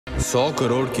100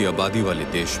 करोड़ की आबादी वाले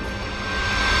देश में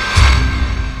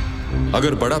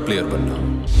अगर बड़ा प्लेयर बनना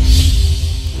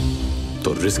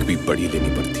तो रिस्क भी बड़ी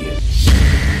लेनी पड़ती है।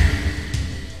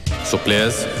 So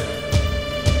players,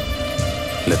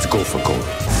 let's go for gold.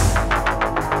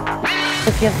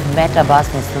 If you've met Abbas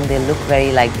Muslim, they look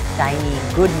very like tiny,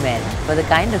 good men. But the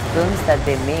kind of films that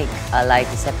they make are like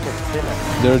deceptive thrillers.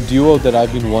 They're a duo that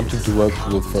I've been wanting to work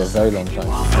with for a very long time.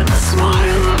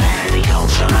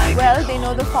 Well, they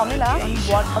know the formula on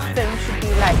what a film should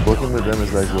be like. Working with them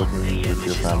is like working with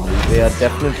your family. They are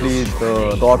definitely the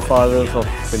godfathers of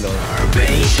fillers.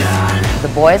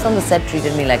 The boys on the set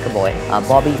treated me like a boy.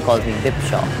 Bobby calls me Bip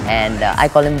Shaw, and I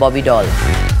call him Bobby Doll.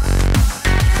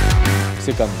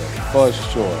 Sikandar, for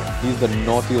sure. He's the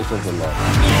naughtiest of the lot.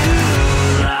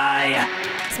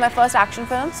 It's my first action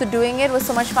film, so doing it was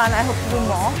so much fun. I hope to do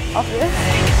more of this.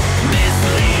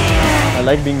 I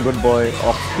like being good boy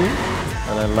off screen,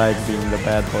 and I like being the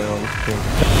bad boy on screen.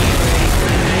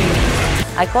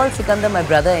 I call Sikandar my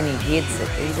brother and he hates it.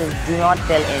 He says, do not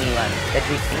tell anyone that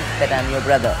we think that I'm your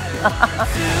brother.